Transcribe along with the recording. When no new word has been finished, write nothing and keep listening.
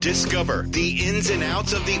Discover the ins and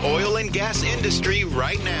outs of the oil and gas industry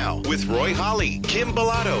right now with Roy Holly, Kim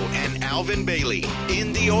Bellotto, and Alvin Bailey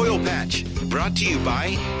in the Oil Patch. Brought to you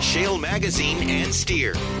by Shale Magazine and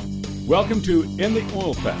Steer. Welcome to In the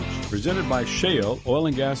Oil Patch, presented by Shale Oil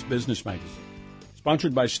and Gas Business Magazine.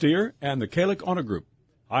 Sponsored by Steer and the Kalik Auto Group.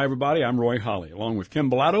 Hi, everybody. I'm Roy Holly, along with Kim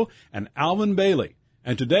Bellotto and Alvin Bailey.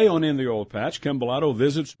 And today on In the Oil Patch, Kim Bellotto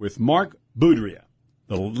visits with Mark Boudria,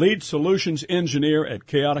 the lead solutions engineer at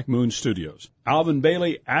Chaotic Moon Studios. Alvin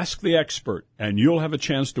Bailey, Ask the Expert, and you'll have a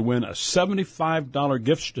chance to win a $75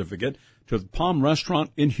 gift certificate to the Palm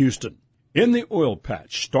Restaurant in Houston. In the Oil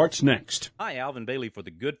Patch starts next. Hi, Alvin Bailey for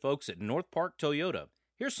the good folks at North Park Toyota.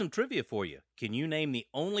 Here's some trivia for you. Can you name the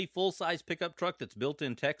only full-size pickup truck that's built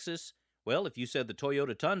in Texas? Well, if you said the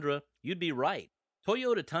Toyota Tundra, you'd be right.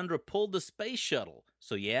 Toyota Tundra pulled the space shuttle,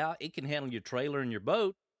 so yeah, it can handle your trailer and your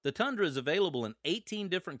boat. The Tundra is available in 18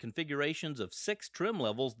 different configurations of 6 trim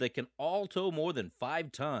levels that can all tow more than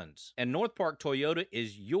 5 tons. And North Park Toyota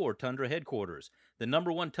is your Tundra headquarters, the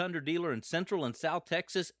 #1 Tundra dealer in Central and South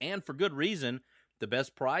Texas, and for good reason. The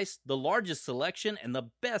best price, the largest selection, and the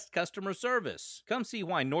best customer service. Come see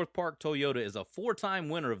why North Park Toyota is a 4-time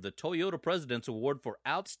winner of the Toyota President's Award for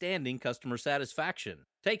Outstanding Customer Satisfaction.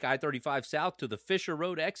 Take I-35 South to the Fisher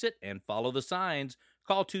Road exit and follow the signs.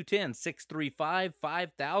 Call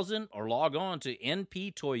 210-635-5000 or log on to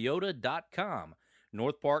nptoyota.com.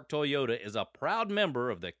 North Park Toyota is a proud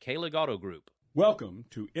member of the Kalik Auto Group. Welcome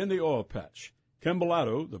to In the Oil Patch. Kim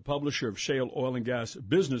Bellotto, the publisher of Shale Oil and Gas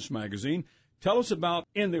Business Magazine, tell us about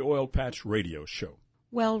In the Oil Patch radio show.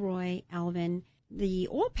 Well, Roy, Alvin, the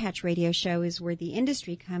Oil Patch radio show is where the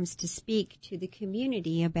industry comes to speak to the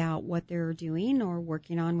community about what they're doing or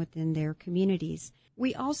working on within their communities.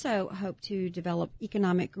 We also hope to develop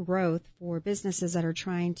economic growth for businesses that are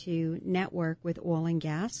trying to network with oil and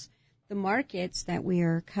gas. The markets that we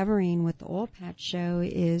are covering with the Oil Patch show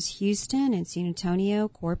is Houston and San Antonio,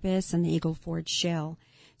 Corpus, and the Eagle Ford Shale.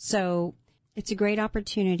 So it's a great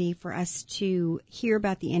opportunity for us to hear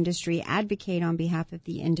about the industry, advocate on behalf of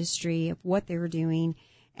the industry of what they're doing,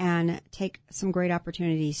 and take some great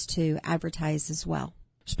opportunities to advertise as well.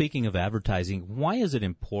 Speaking of advertising, why is it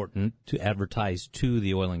important to advertise to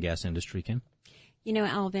the oil and gas industry, Kim? You know,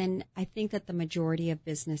 Alvin, I think that the majority of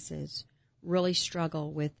businesses really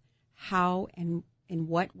struggle with how and in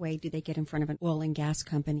what way do they get in front of an oil and gas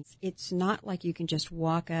company. It's not like you can just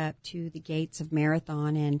walk up to the gates of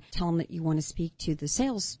Marathon and tell them that you want to speak to the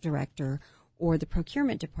sales director or the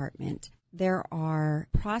procurement department. There are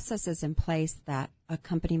processes in place that a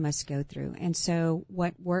company must go through. And so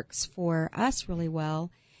what works for us really well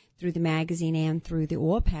through the magazine and through the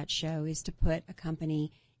Oil Patch show is to put a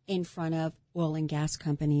company in front of oil and gas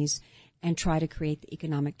companies and try to create the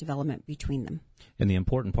economic development between them. And the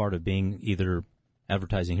important part of being either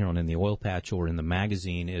advertising here on In the Oil Patch or in the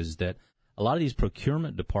magazine is that a lot of these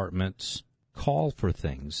procurement departments call for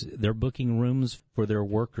things. They're booking rooms for their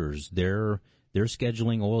workers. They're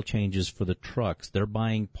scheduling oil changes for the trucks. They're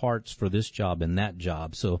buying parts for this job and that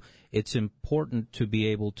job. So it's important to be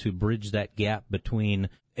able to bridge that gap between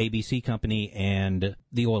ABC company and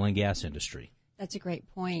the oil and gas industry. That's a great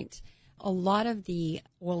point. A lot of the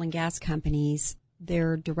oil and gas companies,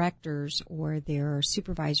 their directors or their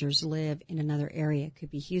supervisors live in another area. It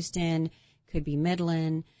could be Houston, could be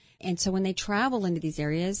Midland. And so when they travel into these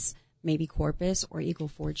areas, maybe Corpus or Eagle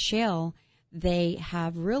Ford Shale, they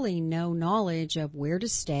have really no knowledge of where to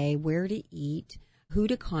stay, where to eat, who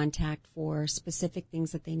to contact for specific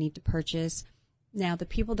things that they need to purchase. Now, the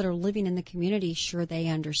people that are living in the community, sure, they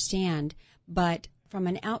understand. But from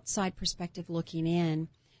an outside perspective looking in,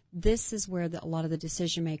 this is where a lot of the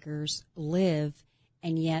decision makers live,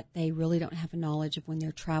 and yet they really don't have a knowledge of when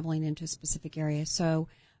they're traveling into a specific area. So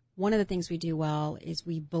one of the things we do well is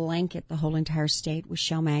we blanket the whole entire state with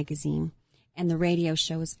Shale Magazine. And the radio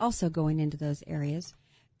show is also going into those areas.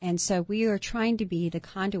 And so we are trying to be the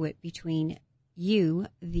conduit between you,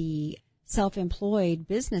 the self-employed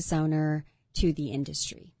business owner, to the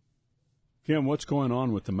industry. Kim, what's going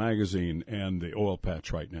on with the magazine and the Oil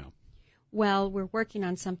Patch right now? Well, we're working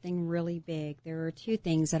on something really big. There are 2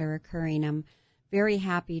 things that are occurring. I'm very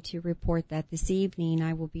happy to report that this evening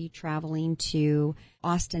I will be traveling to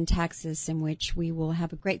Austin, Texas, in which we will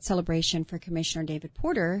have a great celebration for Commissioner David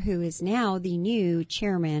Porter, who is now the new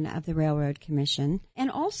chairman of the Railroad Commission.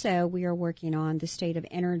 And also we are working on the state of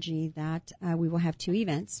energy that we will have 2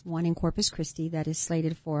 events, one in Corpus Christi that is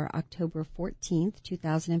slated for October 14th,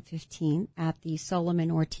 2015 at the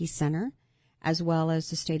Solomon Ortiz Center, as well as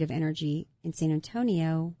the state of energy in San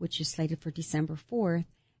Antonio, which is slated for December 4th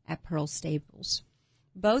at Pearl Stables.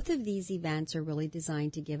 Both of these events are really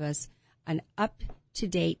designed to give us an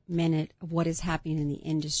up-to-date minute of what is happening in the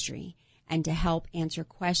industry and to help answer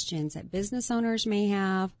questions that business owners may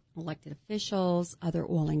have, elected officials, other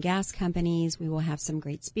oil and gas companies. We will have some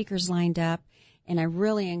great speakers lined up, and I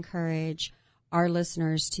really encourage our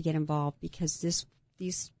listeners to get involved because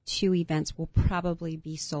these two events will probably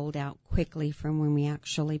be sold out quickly from when we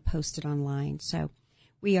actually post it online. So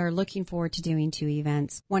we are looking forward to doing two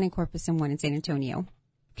events, one in Corpus and one in San Antonio.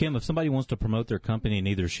 Kim, if somebody wants to promote their company in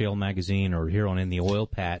either Shale Magazine or here on In the Oil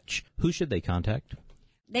Patch, who should they contact?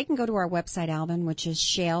 They can go to our website, Alvin, which is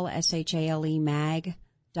shale, S-H-A-L-E,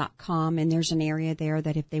 mag.com, and there's an area there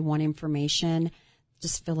that if they want information,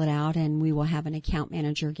 just fill it out, and we will have an account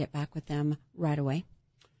manager get back with them right away.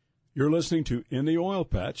 You're listening to In the Oil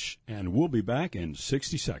Patch, and we'll be back in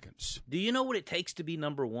 60 seconds. Do you know what it takes to be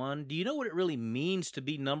number one? Do you know what it really means to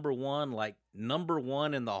be number one, like number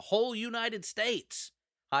one in the whole United States?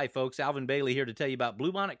 Hi, folks. Alvin Bailey here to tell you about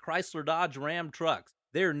Bluebonnet Chrysler Dodge Ram trucks.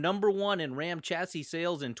 They're number one in Ram chassis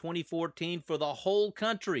sales in 2014 for the whole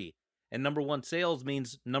country. And number one sales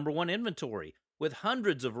means number one inventory, with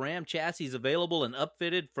hundreds of Ram chassis available and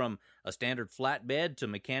upfitted from a standard flatbed to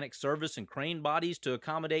mechanic service and crane bodies to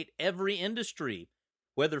accommodate every industry.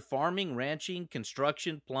 Whether farming, ranching,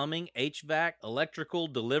 construction, plumbing, HVAC, electrical,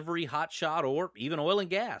 delivery, hot shot, or even oil and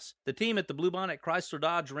gas, the team at the Bluebonnet Chrysler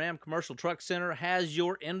Dodge Ram Commercial Truck Center has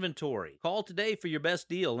your inventory. Call today for your best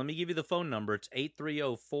deal. Let me give you the phone number. It's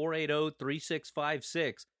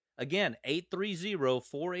 830-480-3656. Again,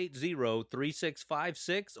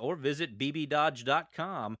 830-480-3656, or visit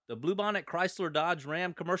bbdodge.com. The Bluebonnet Chrysler Dodge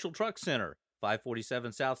Ram Commercial Truck Center,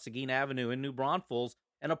 547 South Seguin Avenue in New Braunfels,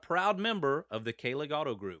 and a proud member of the Kalig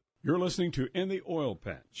Auto Group. You're listening to In the Oil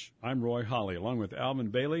Patch. I'm Roy Holly, along with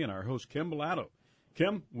Alvin Bailey and our host, Kim Bellato.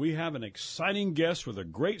 Kim, we have an exciting guest with a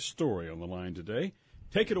great story on the line today.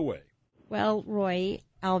 Take it away. Well, Roy,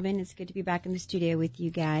 Alvin, it's good to be back in the studio with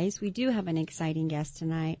you guys. We do have an exciting guest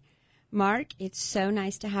tonight. Mark, it's so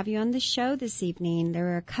nice to have you on the show this evening.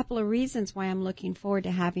 There are a couple of reasons why I'm looking forward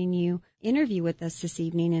to having you interview with us this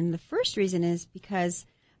evening. And the first reason is because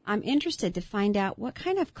I'm interested to find out what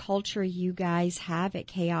kind of culture you guys have at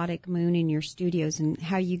Chaotic Moon in your studios and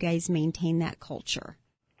how you guys maintain that culture.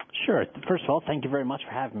 Sure. First of all, thank you very much for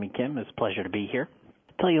having me, Kim. It's a pleasure to be here.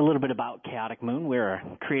 Tell you a little bit about Chaotic Moon. We're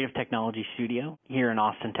a creative technology studio here in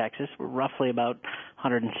Austin, Texas. We're roughly about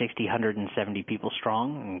 160, 170 people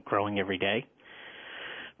strong and growing every day.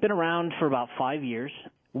 Been around for about 5 years.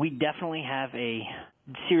 We definitely have a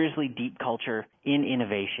seriously deep culture in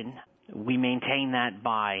innovation. We maintain that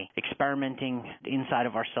by experimenting inside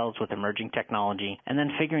of ourselves with emerging technology and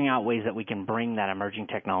then figuring out ways that we can bring that emerging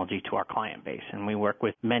technology to our client base. And we work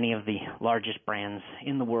with many of the largest brands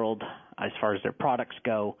in the world as far as their products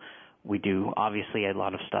go. We do obviously a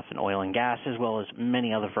lot of stuff in oil and gas as well as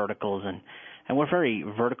many other verticals, and we're very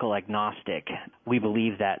vertical agnostic. We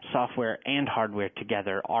believe that software and hardware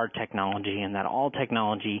together are technology, and that all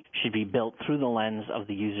technology should be built through the lens of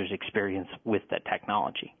the user's experience with that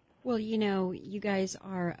technology. Well, you know, you guys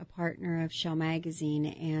are a partner of Shale Magazine,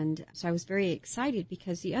 and so I was very excited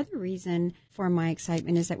because the other reason for my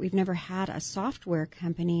excitement is that we've never had a software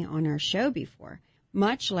company on our show before,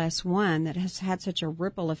 much less one that has had such a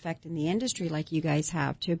ripple effect in the industry like you guys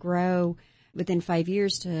have. To grow within 5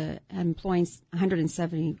 years to employing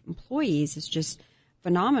 170 employees is just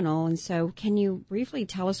phenomenal. And so can you briefly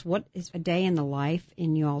tell us what is a day in the life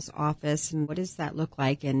in y'all's office, and what does that look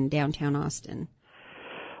like in downtown Austin?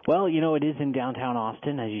 Well, you know, it is in downtown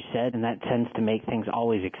Austin, as you said, and that tends to make things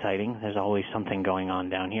always exciting. There's always something going on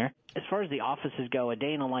down here. As far as the offices go, a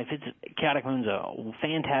day in the life, Chaotic Moon's a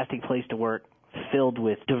fantastic place to work, filled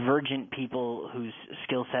with divergent people whose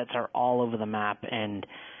skill sets are all over the map and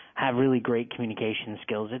have really great communication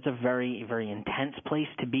skills. It's a very, very intense place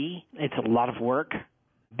to be. It's a lot of work,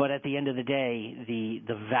 but at the end of the day, the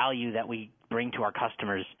value that we bring to our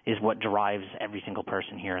customers is what drives every single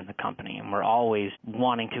person here in the company. And we're always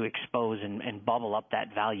wanting to expose and bubble up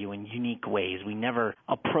that value in unique ways. We never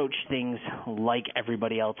approach things like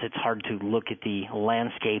everybody else. It's hard to look at the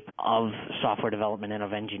landscape of software development and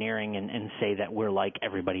of engineering and say that we're like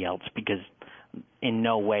everybody else, because in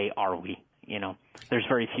no way are we. You know, there's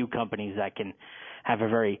very few companies that can have a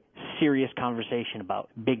very serious conversation about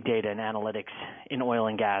big data and analytics in oil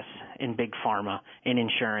and gas, in big pharma, in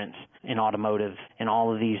insurance, in automotive, in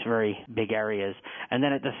all of these very big areas, and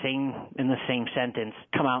then in the same sentence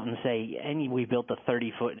come out and say, and we built a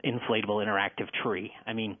 30-foot inflatable interactive tree.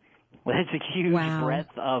 I mean, that's a huge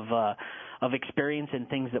breadth of experience and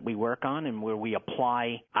things that we work on and where we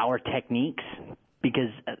apply our techniques because,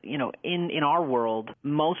 in our world,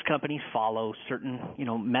 most companies follow certain,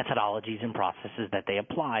 methodologies and processes that they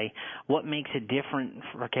apply. What makes it different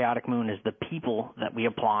for Chaotic Moon is the people that we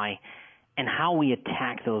apply and how we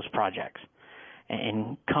attack those projects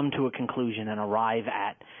and come to a conclusion and arrive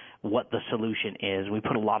at what the solution is. We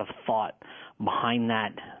put a lot of thought behind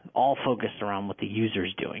that, all focused around what the user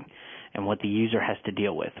is doing and what the user has to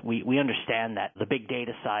deal with. We understand that the big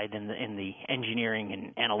data side and the engineering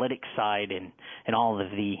and analytics side and all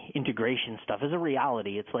of the integration stuff is a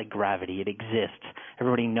reality. It's like gravity. It exists.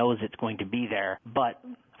 Everybody knows it's going to be there. But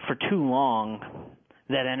for too long,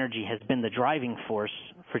 that energy has been the driving force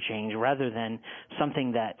for change rather than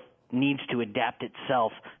something that needs to adapt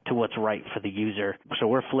itself to what's right for the user. So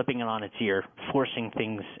we're flipping it on its ear, forcing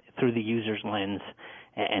things through the user's lens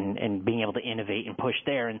and being able to innovate and push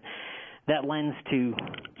there. And that lends to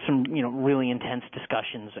some, really intense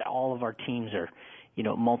discussions. All of our teams are,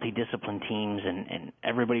 multidiscipline teams, and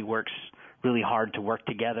everybody works really hard to work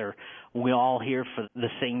together. We're all here for the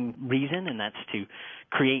same reason, and that's to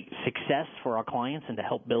create success for our clients and to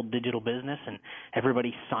help build digital business. And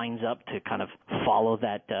everybody signs up to kind of follow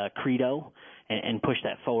that credo and push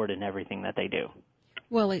that forward in everything that they do.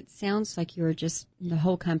 Well, it sounds like the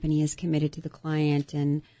whole company is committed to the client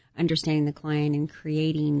and understanding the client and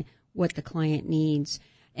creating what the client needs.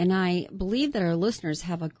 And I believe that our listeners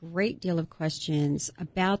have a great deal of questions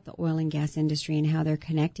about the oil and gas industry and how they're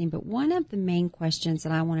connecting. But one of the main questions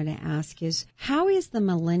that I wanted to ask is, how is the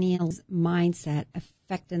millennials' mindset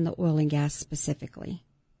affecting the oil and gas specifically?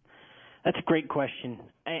 That's a great question,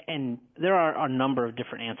 and there are a number of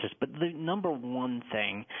different answers, but the number one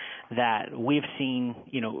thing that we've seen,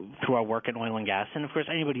 through our work in oil and gas, and of course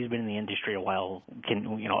anybody who's been in the industry a while can,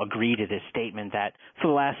 agree to this statement that for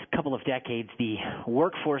the last couple of decades, the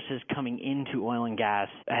workforces coming into oil and gas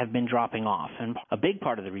have been dropping off, and a big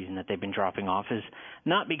part of the reason that they've been dropping off is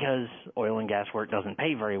not because oil and gas work doesn't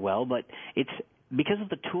pay very well, but it's because of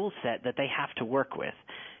the tool set that they have to work with.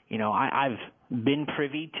 I've been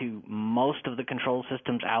privy to most of the control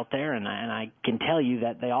systems out there, and I can tell you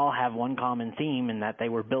that they all have one common theme, and that they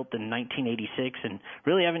were built in 1986 and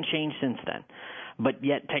really haven't changed since then. But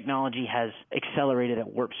yet technology has accelerated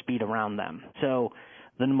at warp speed around them. So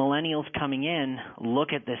the millennials coming in look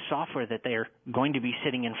at this software that they're going to be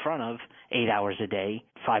sitting in front of 8 hours a day,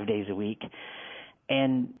 5 days a week,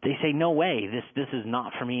 and they say, no way, this is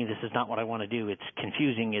not for me, this is not what I want to do. It's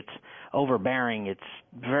confusing, it's overbearing, it's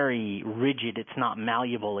very rigid, it's not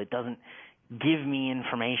malleable, it doesn't give me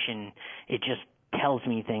information, it just tells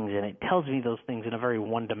me things, and it tells me those things in a very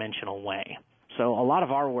one-dimensional way. So a lot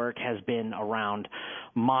of our work has been around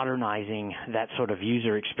modernizing that sort of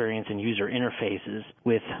user experience and user interfaces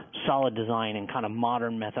with solid design and kind of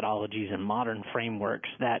modern methodologies and modern frameworks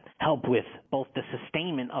that help with both the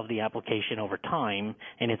sustainment of the application over time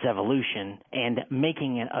and its evolution and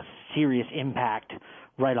making it a serious impact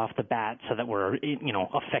right off the bat so that we're,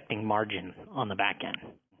 affecting margin on the back end.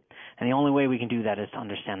 And the only way we can do that is to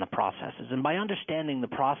understand the processes. And by understanding the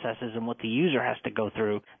processes and what the user has to go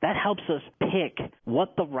through, that helps us pick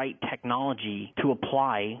what the right technology to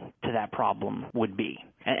apply to that problem would be.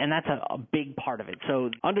 And that's a big part of it. So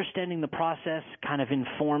understanding the process kind of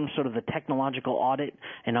informs sort of the technological audit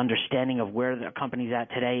and understanding of where the company's at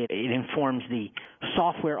today. It informs the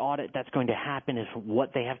software audit that's going to happen, is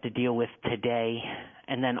what they have to deal with today.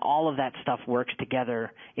 And then all of that stuff works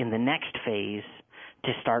together in the next phase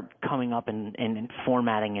to start coming up and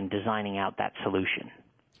formatting and designing out that solution.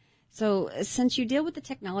 So since you deal with the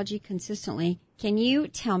technology consistently, can you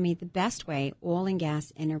tell me the best way oil and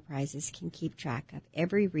gas enterprises can keep track of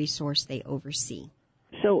every resource they oversee?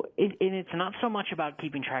 So it's not so much about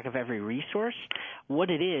keeping track of every resource. What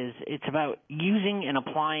it is, it's about using and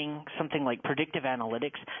applying something like predictive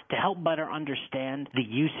analytics to help better understand the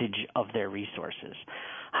usage of their resources,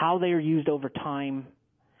 how they are used over time,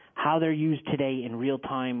 how they're used today in real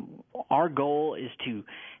time. Our goal is to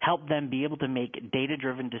help them be able to make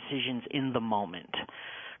data-driven decisions in the moment.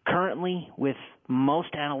 Currently, with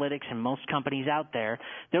most analytics and most companies out there,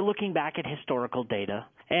 they're looking back at historical data,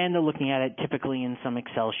 and they're looking at it typically in some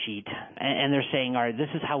Excel sheet, and they're saying, all right, this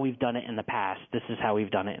is how we've done it in the past, this is how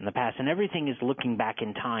we've done it in the past, and everything is looking back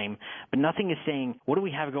in time, but nothing is saying, what do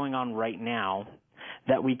we have going on right now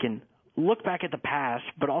that we can look back at the past,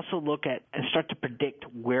 but also look at and start to predict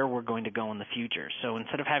where we're going to go in the future. So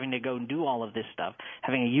instead of having to go and do all of this stuff,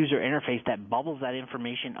 having a user interface that bubbles that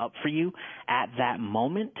information up for you at that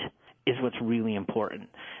moment is what's really important.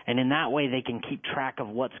 And in that way, they can keep track of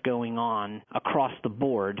what's going on across the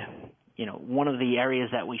board, one of the areas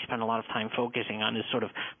that we spend a lot of time focusing on is sort of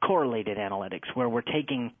correlated analytics, where we're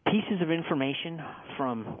taking pieces of information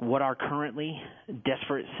from what are currently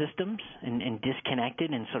disparate systems and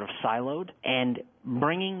disconnected and sort of siloed, and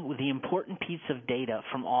bringing the important piece of data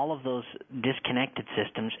from all of those disconnected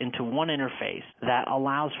systems into one interface that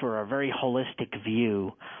allows for a very holistic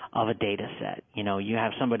view of a data set. You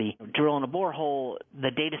have somebody drilling a borehole,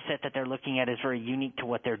 the data set that they're looking at is very unique to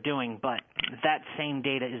what they're doing, but that same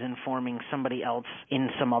data is informing somebody else in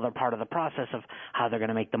some other part of the process of how they're going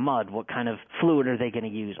to make the mud, what kind of fluid are they going to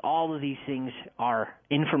use. All of these things are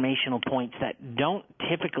informational points that don't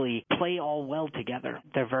typically play all well together.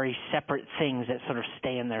 They're very separate things that sort of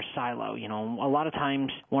stay in their silo. A lot of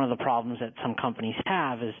times one of the problems that some companies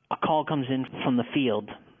have is a call comes in from the field,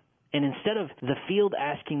 and instead of the field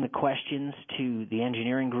asking the questions to the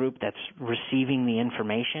engineering group that's receiving the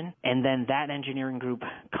information, and then that engineering group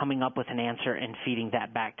coming up with an answer and feeding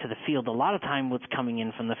that back to the field, a lot of time what's coming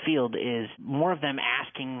in from the field is more of them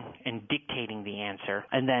asking and dictating the answer,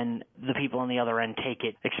 and then the people on the other end take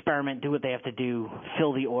it, experiment, do what they have to do,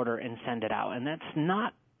 fill the order, and send it out. And that's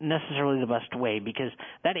not necessarily the best way, because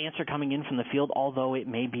that answer coming in from the field, although it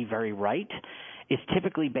may be very right, is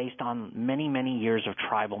typically based on many, many years of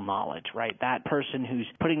tribal knowledge, right? That person who's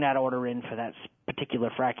putting that order in for that particular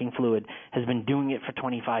fracking fluid has been doing it for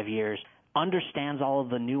 25 years, understands all of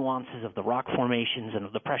the nuances of the rock formations and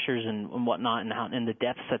of the pressures and whatnot and the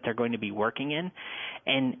depths that they're going to be working in,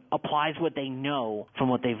 and applies what they know from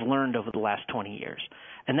what they've learned over the last 20 years.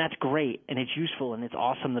 And that's great, and it's useful, and it's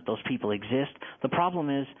awesome that those people exist. The problem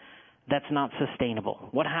is that's not sustainable.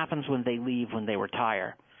 What happens when they leave, when they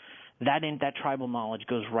retire? That tribal knowledge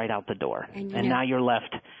goes right out the door. And now you're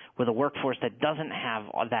left with a workforce that doesn't have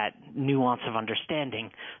that nuance of understanding.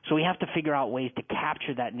 So we have to figure out ways to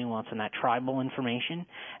capture that nuance and that tribal information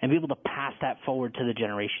and be able to pass that forward to the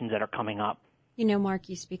generations that are coming up. Mark,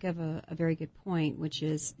 you speak of a very good point, which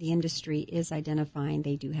is the industry is identifying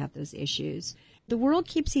they do have those issues. The world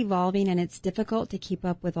keeps evolving, and it's difficult to keep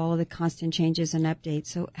up with all of the constant changes and updates.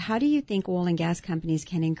 So how do you think oil and gas companies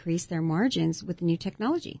can increase their margins with the new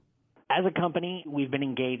technology? As a company, we've been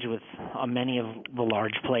engaged with many of the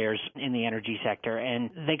large players in the energy sector, and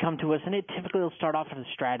they come to us, and it typically will start off with a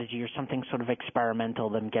strategy or something sort of experimental,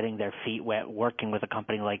 them getting their feet wet, working with a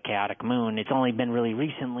company like Chaotic Moon. It's only been really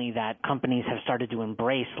recently that companies have started to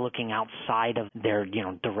embrace looking outside of their,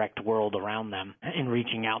 direct world around them and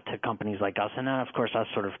reaching out to companies like us, and then, of course, us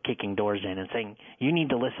sort of kicking doors in and saying, you need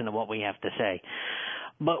to listen to what we have to say.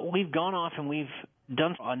 But we've gone off and we've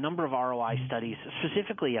done a number of ROI studies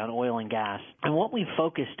specifically on oil and gas. And what we've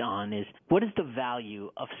focused on is what is the value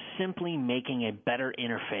of simply making a better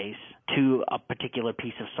interface to a particular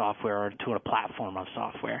piece of software or to a platform of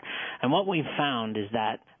software. And what we've found is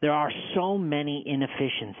that there are so many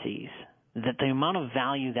inefficiencies that the amount of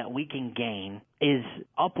value that we can gain is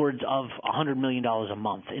upwards of $100 million a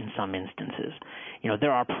month in some instances.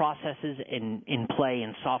 There are processes in play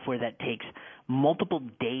in software that takes multiple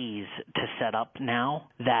days to set up now,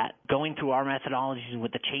 that going through our methodologies and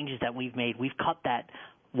with the changes that we've made, we've cut that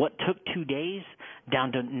what took 2 days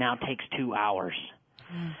down to now takes 2 hours.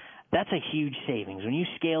 That's a huge savings. When you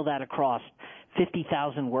scale that across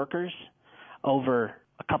 50,000 workers over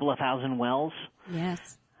a couple of thousand wells,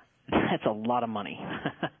 yes, that's a lot of money.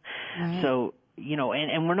 Right. So,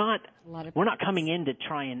 and we're not coming in to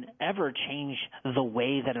try and ever change the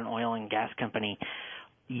way that an oil and gas company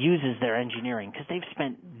uses their engineering, because they've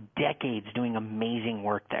spent decades doing amazing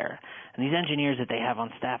work there. And these engineers that they have on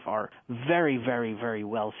staff are very, very, very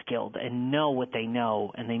well skilled and know what they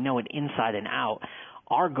know, and they know it inside and out.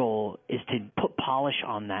 Our goal is to put polish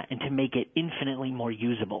on that and to make it infinitely more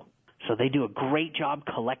usable. So they do a great job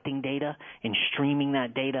collecting data and streaming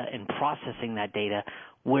that data and processing that data.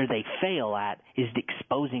 Where they fail at is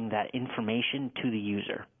exposing that information to the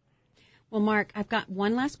user. Well, Mark, I've got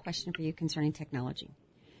one last question for you concerning technology.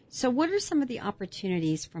 So what are some of the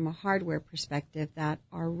opportunities from a hardware perspective that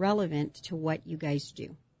are relevant to what you guys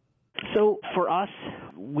do? So for us,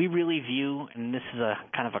 we really view, and this is a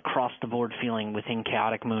kind of across-the-board feeling within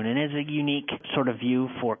Chaotic Moon, and is a unique sort of view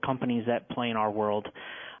for companies that play in our world,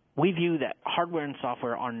 we view that hardware and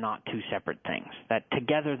software are not two separate things, that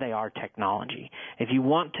together they are technology. If you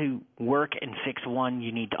want to work and fix one,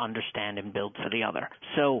 you need to understand and build for the other.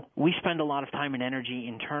 So we spend a lot of time and energy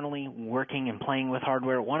internally working and playing with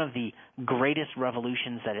hardware. One of the greatest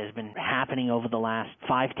revolutions that has been happening over the last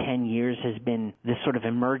 5-10 years has been this sort of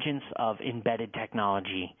emergence of embedded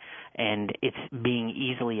technology, and it's being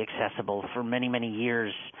easily accessible. For many, many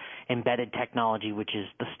years, embedded technology, which is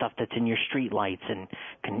the stuff that's in your street lights and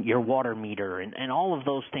your water meter and all of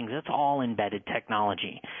those things, that's all embedded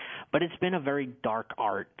technology. But it's been a very dark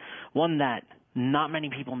art, one that not many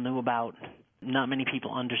people knew about. Not many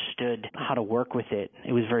people understood how to work with it.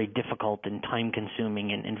 It was very difficult and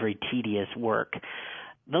time-consuming and very tedious work.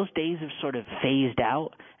 Those days have sort of phased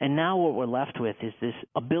out, and now what we're left with is this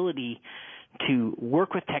ability to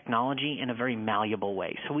work with technology in a very malleable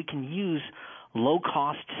way. So we can use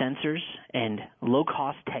low-cost sensors and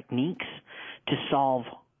low-cost techniques to solve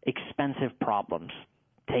expensive problems.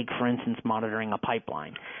 Take, for instance, monitoring a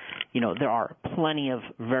pipeline. There are plenty of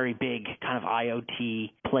very big kind of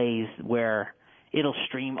IoT plays where it'll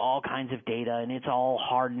stream all kinds of data and it's all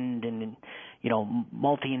hardened and,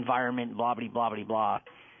 multi-environment, blah, blah, blah, blah, blah.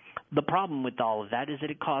 The problem with all of that is that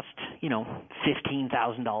it costs,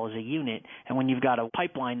 $15,000 a unit, and when you've got a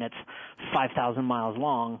pipeline that's 5,000 miles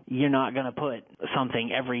long, you're not going to put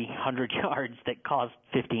something every 100 yards that costs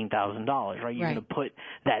 $15,000, right? You're going to put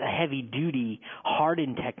that heavy-duty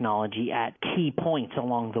hardened technology at key points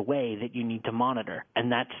along the way that you need to monitor, and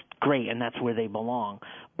that's great, and that's where they belong.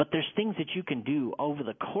 But there's things that you can do over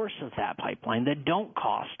the course of that pipeline that don't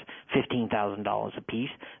cost $15,000 a piece.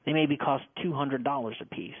 They maybe cost $200 a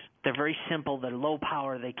piece. They're very simple. They're low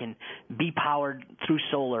power. They can be powered through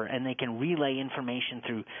solar, and they can relay information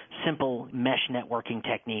through simple mesh networking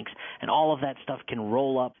techniques. And all of that stuff can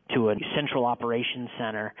roll up to a central operations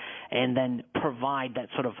center and then provide that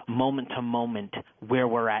sort of moment-to-moment where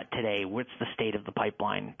we're at today, what's the state of the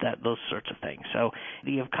pipeline, those sorts of things. So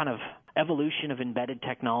the kind of evolution of embedded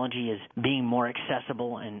technology is being more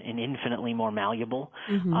accessible and infinitely more malleable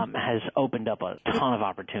has opened up a ton of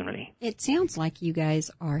opportunity. It sounds like you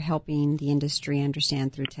guys are helping the industry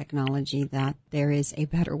understand through technology that there is a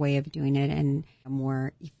better way of doing it and a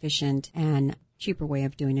more efficient and cheaper way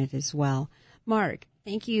of doing it as well. Mark,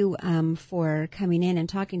 thank you for coming in and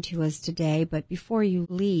talking to us today. But before you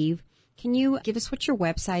leave, can you give us what your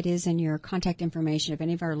website is and your contact information if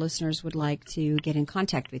any of our listeners would like to get in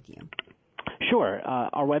contact with you? Sure.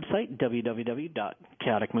 Our website,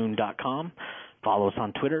 www.chaoticmoon.com. Follow us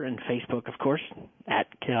on Twitter and Facebook, of course, at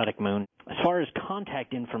Chaotic Moon. As far as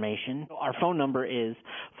contact information, our phone number is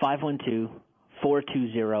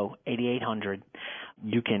 512-420-8800.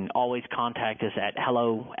 You can always contact us at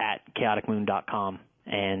hello@chaoticmoon.com,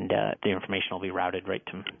 and the information will be routed right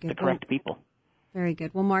to the correct people. Very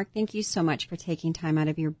good. Well, Mark, thank you so much for taking time out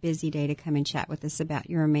of your busy day to come and chat with us about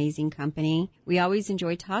your amazing company. We always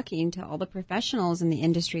enjoy talking to all the professionals in the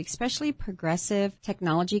industry, especially progressive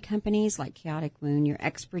technology companies like Chaotic Moon. Your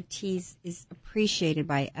expertise is appreciated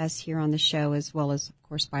by us here on the show as well as, of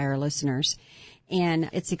course, by our listeners. And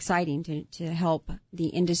it's exciting to help the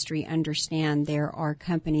industry understand there are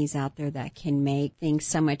companies out there that can make things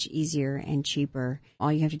so much easier and cheaper.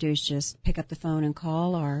 All you have to do is just pick up the phone and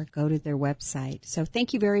call or go to their website. So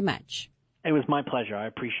thank you very much. It was my pleasure. I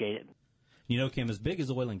appreciate it. Kim, as big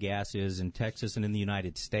as oil and gas is in Texas and in the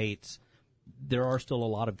United States, there are still a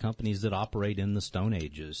lot of companies that operate in the Stone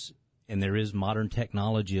Ages. And there is modern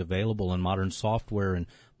technology available and modern software and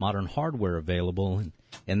modern hardware available.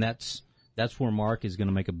 And that's where Mark is going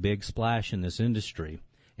to make a big splash in this industry.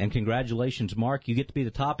 And congratulations, Mark. You get to be the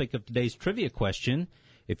topic of today's trivia question.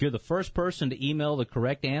 If you're the first person to email the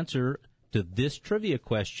correct answer to this trivia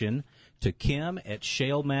question to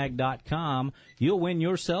kim@shalemag.com, you'll win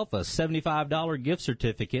yourself a $75 gift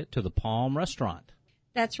certificate to the Palm Restaurant.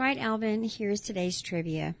 That's right, Alvin. Here's today's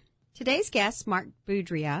trivia. Today's guest, Mark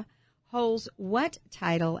Boudria, holds what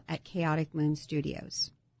title at Chaotic Moon Studios?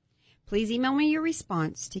 Please email me your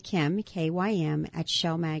response to Kim,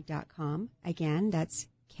 KYM@shalemag.com. Again, that's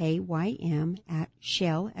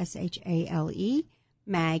KYM@shale, SHALE,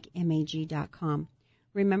 mag.com.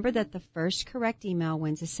 Remember that the first correct email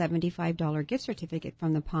wins a $75 gift certificate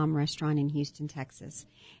from the Palm Restaurant in Houston, Texas.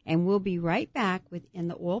 And we'll be right back with In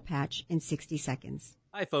the Oil Patch in 60 seconds.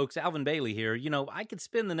 Hi, folks. Alvin Bailey here. I could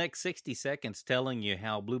spend the next 60 seconds telling you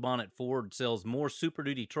how Bluebonnet Ford sells more Super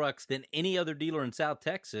Duty trucks than any other dealer in South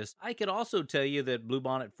Texas. I could also tell you that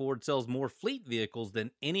Bluebonnet Ford sells more fleet vehicles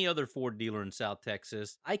than any other Ford dealer in South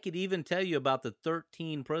Texas. I could even tell you about the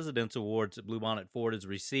 13 President's Awards that Bluebonnet Ford has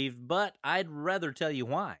received, but I'd rather tell you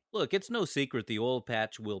why. Look, it's no secret the oil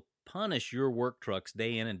patch will punish your work trucks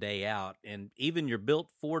day in and day out, and even your built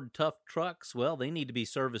Ford Tough trucks, well, they need to be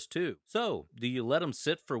serviced too. So, do you let them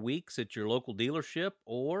sit for weeks at your local dealership,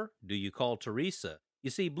 or do you call Teresa? You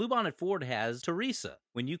see, Bluebonnet Ford has Teresa.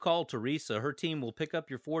 When you call Teresa, her team will pick up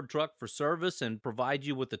your Ford truck for service and provide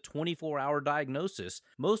you with a 24-hour diagnosis.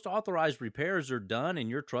 Most authorized repairs are done and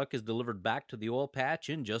your truck is delivered back to the oil patch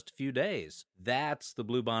in just a few days. That's the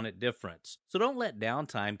Bluebonnet difference. So don't let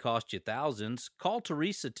downtime cost you thousands. Call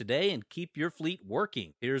Teresa today and keep your fleet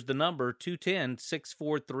working. Here's the number,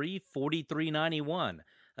 210-643-4391.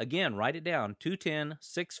 Again, write it down,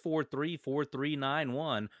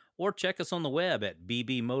 210-643-4391, or check us on the web at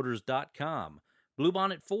bbmotors.com.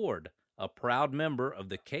 Bluebonnet Ford, a proud member of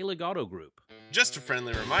the Kahlig Auto Group. Just a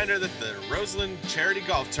friendly reminder that the Roseland Charity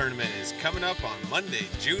Golf Tournament is coming up on Monday,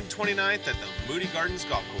 June 29th at the Moody Gardens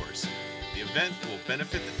Golf Course. The event will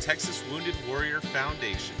benefit the Texas Wounded Warrior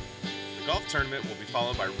Foundation. The golf tournament will be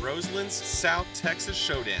followed by Roseland's South Texas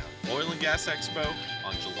Showdown, Oil and Gas Expo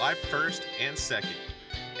on July 1st and 2nd.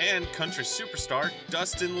 And country superstar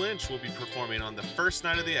Dustin Lynch will be performing on the first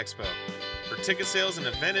night of the expo. For ticket sales and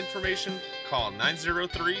event information, call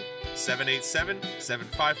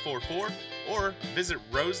 903-787-7544 or visit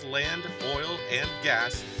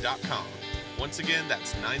roselandoilandgas.com. Once again,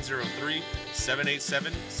 that's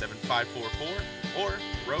 903-787-7544 or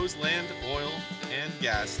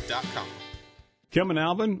roselandoilandgas.com. Kim and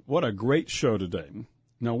Alvin, what a great show today.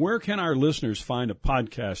 Now, where can our listeners find a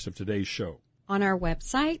podcast of today's show? On our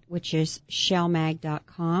website, which is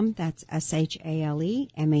shalemag.com, that's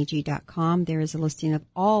SHALEMAG.com, there is a listing of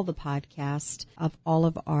all the podcasts of all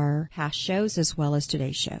of our past shows as well as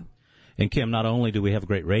today's show. And Kim, not only do we have a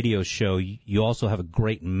great radio show, you also have a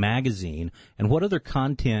great magazine. And what other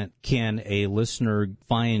content can a listener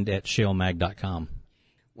find at shalemag.com?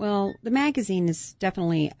 Well, the magazine is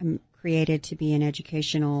definitely created to be an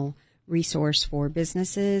educational resource for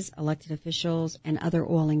businesses, elected officials, and other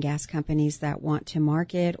oil and gas companies that want to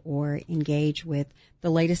market or engage with the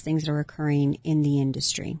latest things that are occurring in the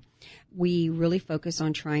industry. We really focus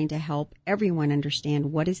on trying to help everyone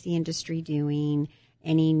understand what is the industry doing,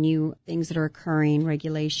 any new things that are occurring,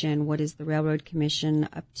 regulation, what is the Railroad Commission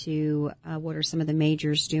up to, what are some of the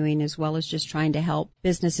majors doing, as well as just trying to help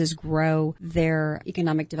businesses grow their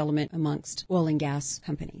economic development amongst oil and gas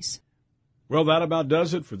companies. Well, that about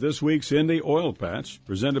does it for this week's In the Oil Patch,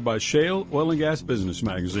 presented by Shale Oil and Gas Business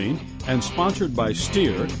Magazine and sponsored by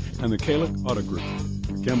Steer and the Kahlig Auto Group.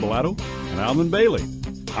 For Kim Bellato and Alvin Bailey,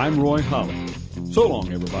 I'm Roy Holly. So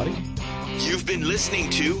long, everybody. You've been listening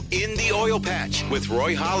to In the Oil Patch with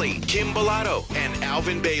Roy Holly, Kim Bellato, and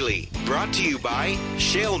Alvin Bailey. Brought to you by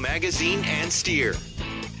Shale Magazine and Steer.